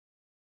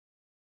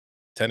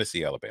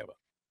Tennessee, Alabama.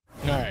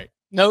 All right.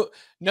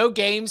 No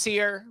games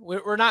here.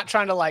 We're not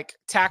trying to like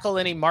tackle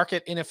any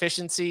market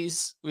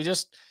inefficiencies. We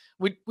just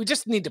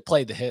need to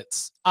play the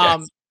hits.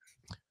 Yes.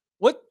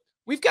 What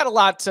we've got a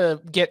lot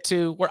to get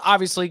to. We're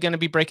obviously going to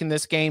be breaking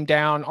this game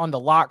down on the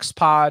Locks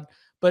pod,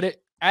 but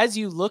as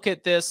you look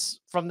at this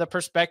from the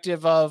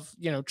perspective of,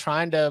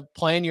 trying to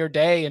plan your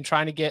day and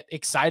trying to get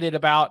excited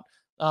about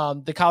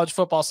the college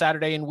football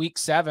Saturday in week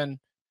 7,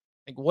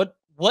 like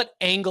what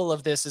angle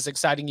of this is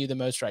exciting you the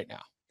most right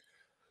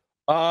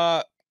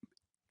now?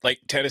 Like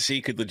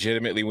Tennessee could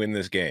legitimately win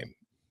this game,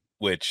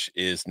 which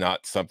is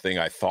not something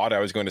I thought I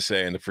was going to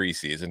say in the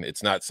preseason.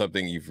 It's not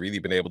something you've really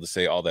been able to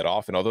say all that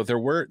often, although there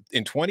were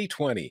in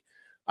 2020,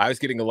 I was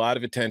getting a lot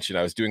of attention.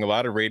 I was doing a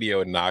lot of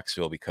radio in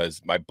Knoxville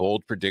because my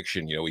bold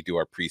prediction, we do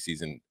our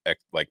preseason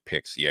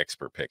picks, the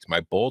expert picks. My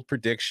bold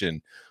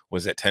prediction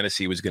was that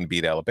Tennessee was going to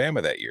beat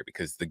Alabama that year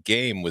because the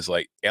game was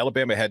like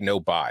Alabama had no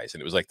buys,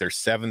 and it was like their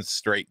 7th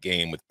straight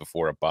game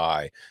before a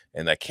bye.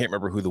 And I can't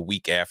remember who the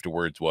week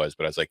afterwards was,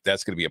 but I was like,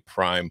 that's going to be a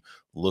prime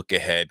look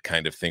ahead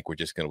kind of think. We're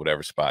just going to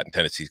whatever spot, and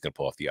Tennessee's going to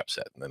pull off the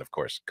upset. And then, of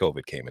course,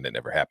 COVID came and it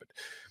never happened.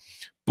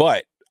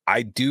 But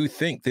I do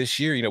think this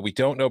year, we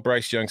don't know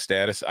Bryce Young's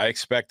status. I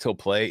expect he'll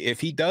play. If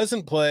he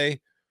doesn't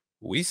play,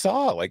 we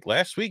saw like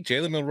last week,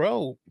 Jalen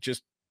Monroe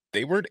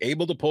they weren't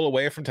able to pull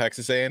away from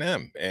Texas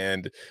A&M.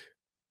 And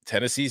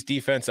Tennessee's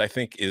defense, I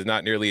think, is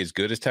not nearly as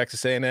good as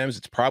Texas A&M's.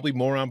 It's probably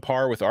more on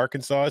par with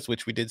Arkansas's,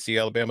 which we did see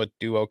Alabama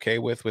do okay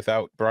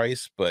without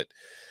Bryce. But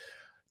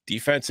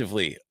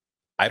defensively,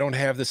 I don't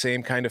have the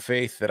same kind of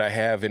faith that I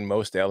have in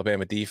most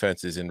Alabama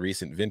defenses in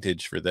recent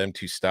vintage for them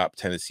to stop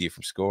Tennessee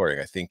from scoring.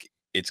 I think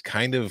it's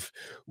kind of,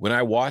 when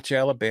I watch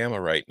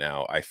Alabama right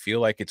now, I feel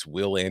like it's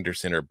Will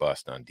Anderson or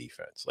bust on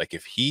defense. Like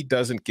if he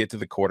doesn't get to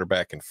the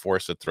quarterback and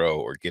force a throw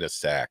or get a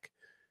sack,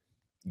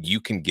 you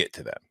can get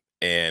to them.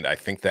 And I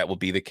think that will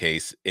be the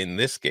case in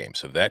this game.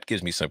 So that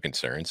gives me some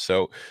concerns.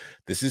 So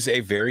this is a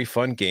very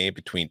fun game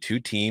between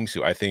two teams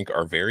who I think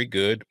are very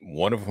good,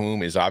 one of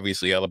whom is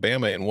obviously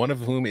Alabama, and one of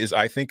whom is,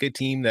 I think, a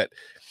team that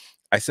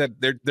I said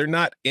they're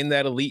not in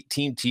that elite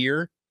team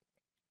tier.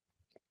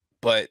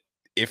 But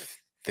if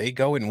they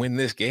go and win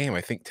this game,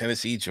 I think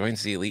Tennessee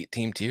joins the elite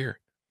team tier.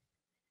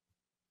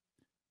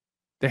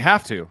 They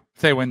have to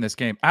if they win this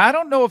game. I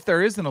don't know if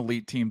there is an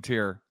elite team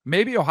tier.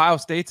 Maybe Ohio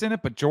State's in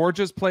it, but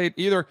Georgia's played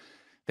either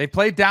they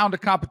played down to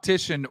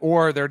competition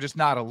or they're just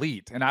not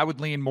elite. And I would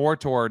lean more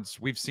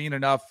towards we've seen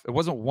enough. It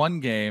wasn't one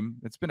game.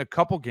 It's been a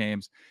couple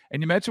games.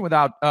 And you mentioned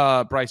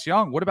without Bryce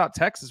Young. What about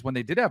Texas when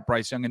they did have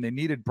Bryce Young and they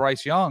needed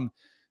Bryce Young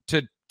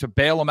to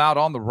bail them out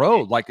on the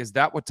road? Like, is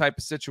that what type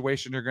of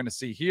situation you're going to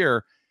see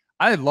here?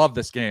 I love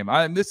this game.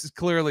 This is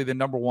clearly the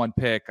number one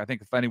pick. I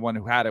think if anyone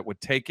who had it would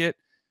take it.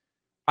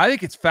 I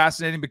think it's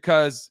fascinating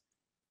because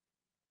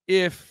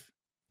if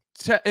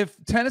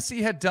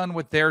Tennessee had done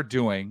what they're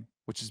doing,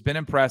 which has been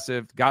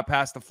impressive, got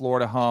past the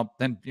Florida hump,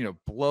 then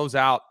blows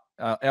out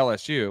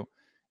LSU,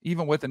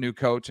 even with a new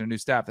coach and a new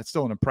staff, that's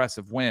still an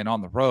impressive win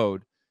on the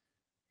road.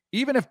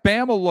 Even if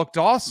Bama looked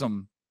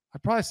awesome,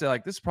 I'd probably say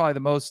like this is probably the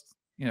most,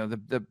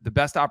 the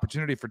best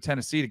opportunity for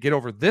Tennessee to get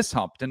over this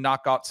hump,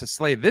 to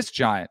slay this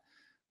giant.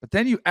 But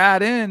then you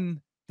add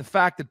in the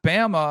fact that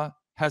Bama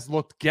has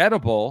looked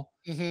gettable,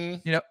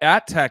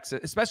 at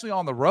Texas, especially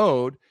on the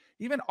road.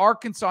 Even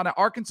Arkansas. Now,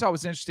 Arkansas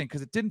was interesting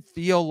because it didn't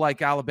feel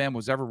like Alabama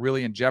was ever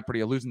really in jeopardy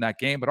of losing that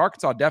game, but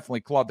Arkansas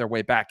definitely clawed their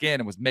way back in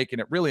and was making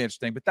it really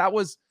interesting. But that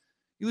was,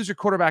 you lose your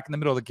quarterback in the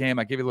middle of the game.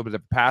 I give you a little bit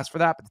of a pass for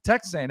that. But the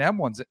Texas A&M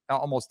one's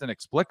almost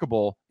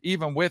inexplicable,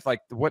 even with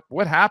like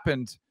what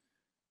happened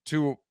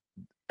to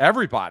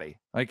everybody.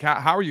 Like,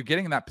 how are you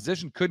getting in that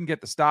position? Couldn't get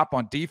the stop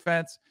on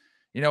defense,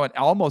 and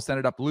almost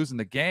ended up losing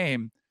the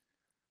game.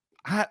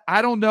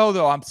 I don't know,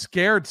 though. I'm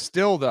scared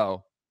still,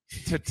 though,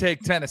 to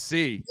take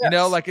Tennessee.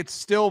 Yes. It's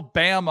still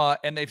Bama,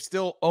 and they've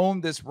still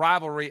owned this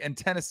rivalry, and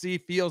Tennessee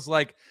feels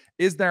like,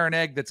 is there an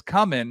egg that's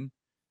coming?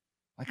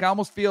 Like, I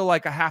almost feel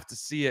like I have to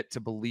see it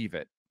to believe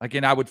it.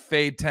 Again, I would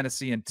fade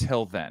Tennessee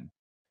until then.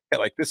 Yeah,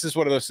 like, this is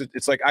one of those,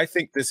 it's like, I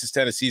think this is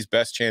Tennessee's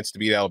best chance to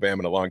beat Alabama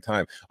in a long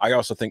time. I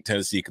also think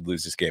Tennessee could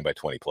lose this game by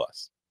 20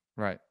 plus.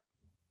 Right.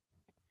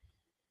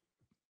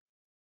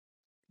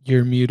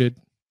 You're muted.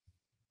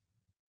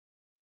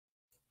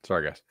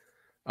 Sorry, guys.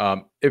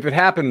 If it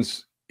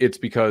happens, it's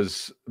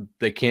because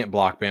they can't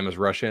block Bama's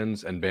rush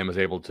ins, and Bama's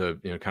able to,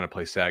 kind of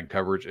play sag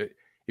coverage.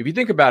 If you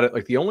think about it,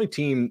 like the only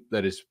team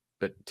that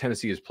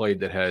Tennessee has played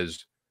that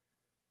has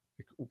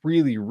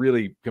really,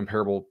 really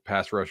comparable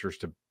pass rushers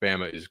to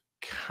Bama is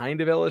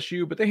kind of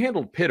LSU, but they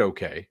handled Pitt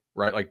okay,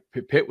 right? Like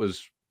Pitt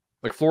was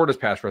like Florida's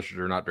pass rushers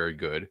are not very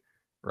good,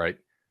 right?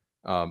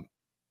 I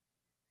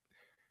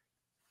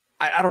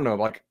don't know,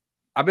 like.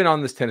 I've been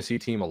on this Tennessee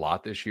team a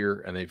lot this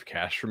year, and they've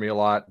cashed for me a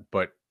lot,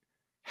 but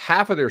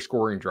half of their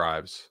scoring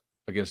drives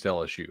against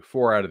LSU,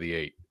 4 out of the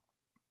 8,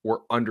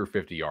 were under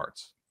 50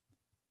 yards.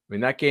 I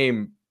mean, that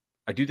game,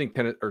 I do think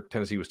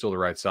Tennessee was still the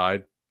right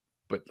side,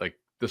 but like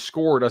the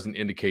score doesn't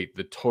indicate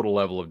the total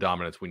level of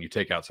dominance when you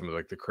take out some of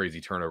like the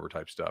crazy turnover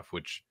type stuff,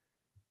 which,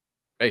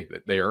 hey,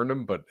 they earned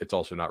them, but it's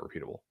also not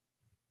repeatable.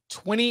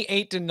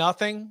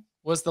 28-0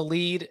 was the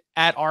lead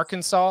at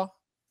Arkansas,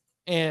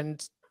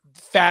 and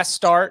fast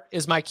start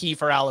is my key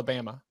for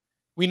Alabama.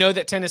 We know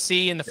that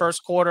Tennessee in the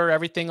first quarter,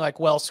 everything like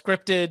well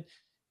scripted.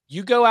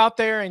 You go out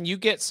there and you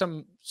get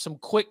some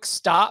quick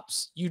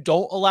stops. You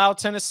don't allow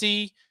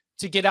Tennessee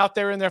to get out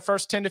there in their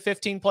first 10 to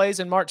 15 plays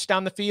and march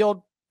down the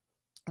field.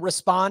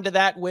 Respond to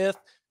that with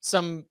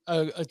some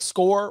a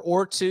score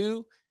or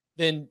two,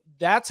 then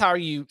that's how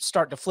you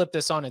start to flip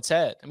this on its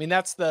head. I mean,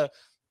 that's the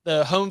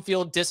home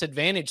field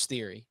disadvantage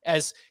theory.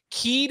 As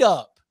keyed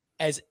up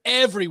as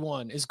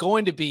everyone is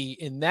going to be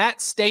in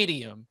that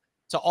stadium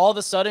to all of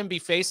a sudden be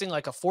facing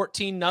like a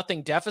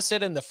 14-0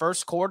 deficit in the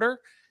first quarter,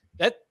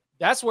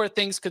 that's where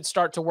things could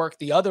start to work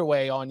the other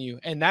way on you.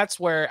 And that's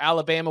where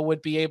Alabama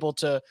would be able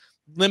to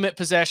limit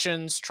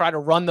possessions, try to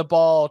run the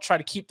ball, try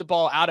to keep the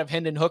ball out of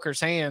Hendon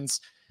Hooker's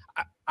hands.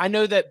 I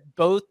know that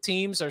both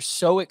teams are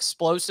so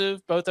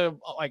explosive. Both are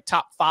like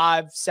top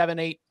 5, 7,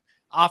 8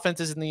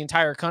 offenses in the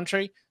entire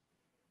country.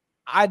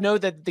 I know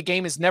that the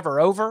game is never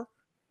over,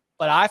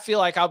 but I feel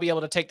like I'll be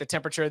able to take the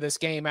temperature of this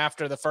game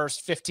after the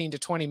first 15 to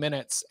 20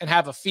 minutes and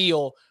have a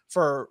feel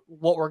for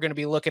what we're going to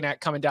be looking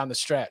at coming down the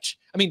stretch.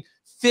 I mean,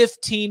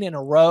 15 in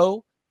a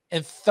row,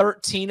 and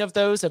 13 of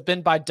those have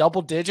been by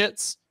double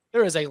digits.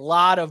 There is a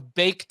lot of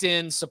baked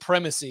in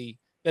supremacy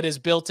that is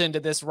built into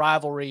this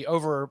rivalry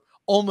over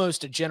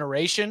almost a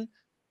generation.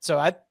 So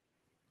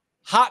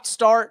hot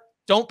start.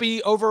 Don't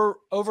be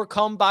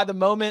overcome by the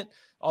moment.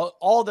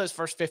 All those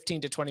first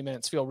 15 to 20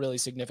 minutes feel really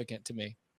significant to me.